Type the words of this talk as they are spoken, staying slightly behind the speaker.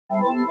This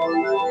is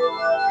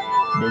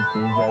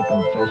a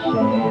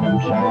confession,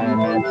 I'm trying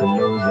not to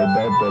lose it,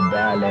 but the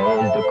dollar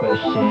is the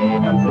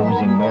question. I'm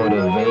losing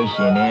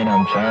motivation and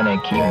I'm trying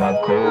to keep my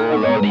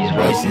cool. All these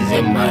voices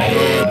in my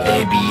head,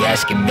 they be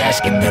asking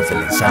if the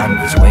time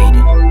is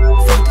waiting.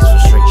 Fake this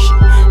frustration,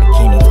 I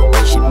can't even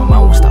wait shit, my mind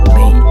won't stop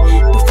playing.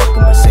 The fuck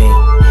am I saying?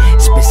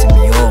 It's pissing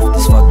me off,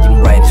 this fucking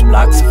writer's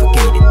block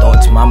suffocated.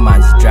 Thoughts, my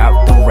mind's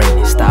dropped, the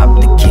rain is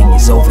stopped, the king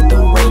is over, the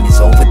rain is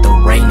over, the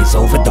rain is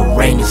over, the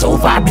rain is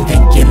over. I've been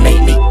thinking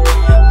lately,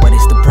 what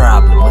is the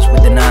problem? What's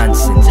with the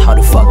nonsense? How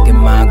the fuck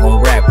am I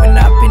gon' rap when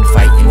I've been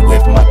fighting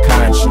with my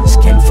conscience?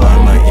 Can't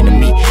find my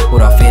enemy.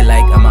 What I feel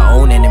like I'm my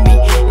own enemy.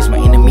 Is my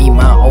enemy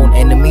my own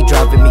enemy?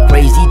 Driving me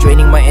crazy,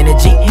 draining my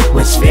energy.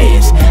 What's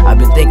Phizz? I've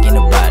been thinking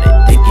about it.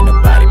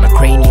 My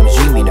cranium's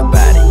dreaming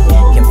about it.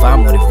 Can't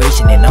find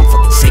motivation and I'm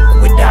fucking sick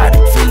without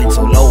it. Feeling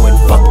so low and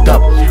fucked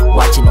up,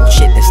 watching old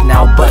shit that's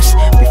now bust.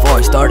 Before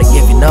I started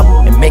giving up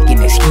and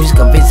making excuses,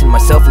 convincing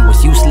myself it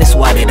was useless.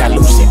 Why did I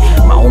lose it?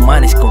 My own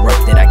mind is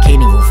corrupted, I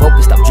can't even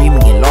focus. Stop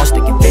dreaming and lost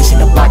it. Confess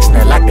in a box,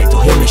 not like they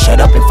told him to shut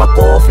up and fuck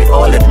off with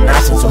all of the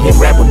nonsense. So him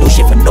rap will do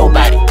shit for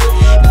nobody.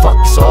 And fuck,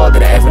 it's all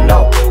that I ever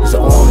know. It's the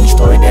only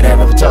story that I've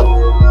ever told.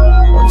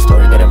 Only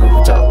story that I've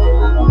ever told.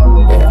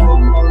 Yeah.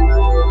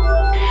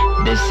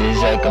 This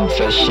is a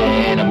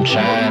confession, I'm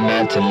trying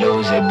not to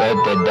lose it, but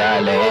the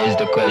dollar is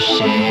the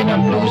question.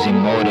 I'm losing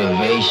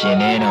motivation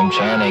and I'm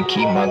trying to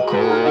keep my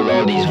cool.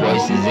 All these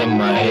voices in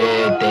my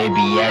head, they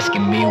be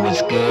asking me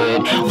what's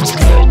good, what's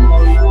good.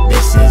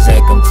 This is a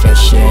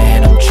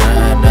confession, I'm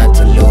trying not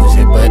to lose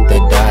it, but the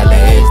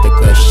dollar is the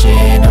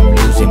question. I'm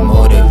losing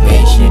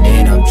motivation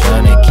and I'm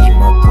trying to keep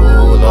my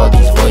cool. All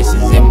these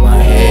voices in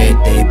my head,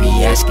 they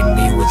be asking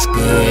me what's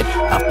good.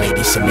 I've played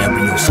this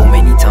scenario so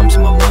many times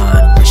in my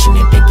mind,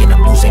 questioning, thinking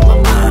I'm losing my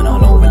mind. How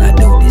long will I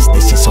do this?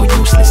 This is so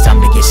useless,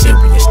 time to get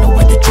serious. Know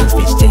what the truth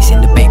is,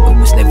 chasing the paper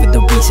was never the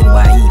reason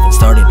why I even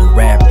started to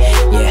rap.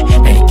 Yeah,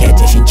 now you can't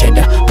chasing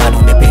cheddar, mind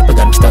on the paper,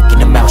 got me stuck in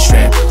the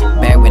mousetrap.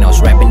 Back when I was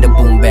rapping the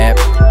boom bap,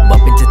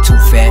 bumping to too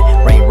fat,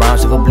 writing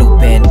rhymes with a blue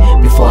pen.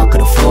 Before I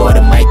could afford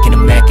a mic and a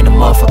Mac and a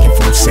motherfucking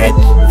full set.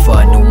 Before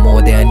I knew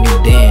more than I knew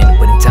then,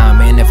 putting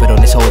time and effort on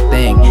this whole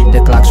thing.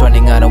 The clock's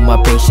running out of my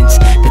patience,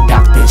 the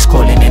doctor is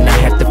calling and I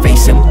have to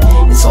face him.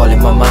 It's all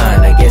in my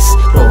mind, I guess.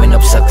 Growing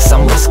up sucks, I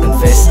must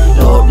confess.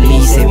 Lord,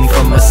 please save me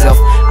from myself.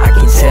 I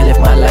can tell if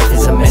my life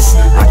is a mess.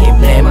 I can't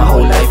blame my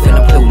whole life and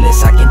I'm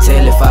clueless. I can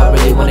tell if I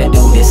really wanna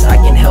do this. I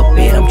can help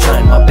it, I'm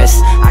trying my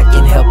best. I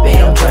can help it,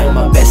 I'm trying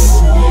my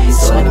best.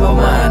 It's all in my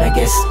mind, I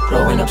guess.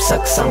 Growing up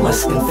sucks, I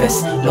must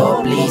confess.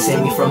 Lord, please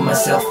save me from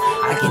myself.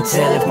 I can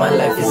tell if my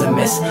life is a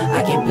mess.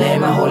 I can't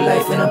blame my whole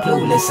life and I'm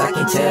clueless. I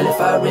can tell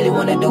if I really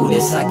wanna do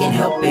this. I can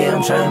help it,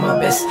 I'm trying my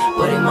best.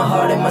 Putting my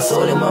heart and my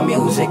soul in my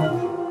music.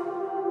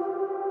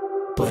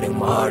 Putting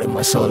my heart and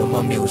my soul in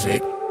my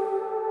music.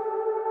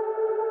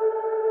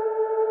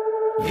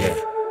 Yeah.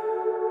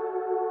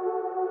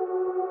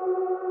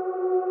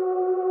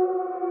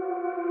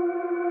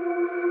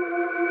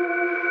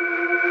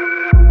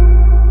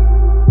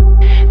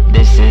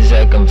 This is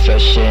a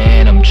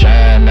confession, I'm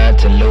trying not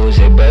to lose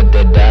it, but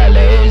the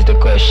dollar is the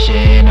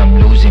question. I'm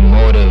losing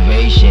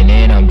motivation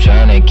and I'm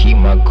trying to keep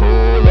my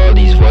cool.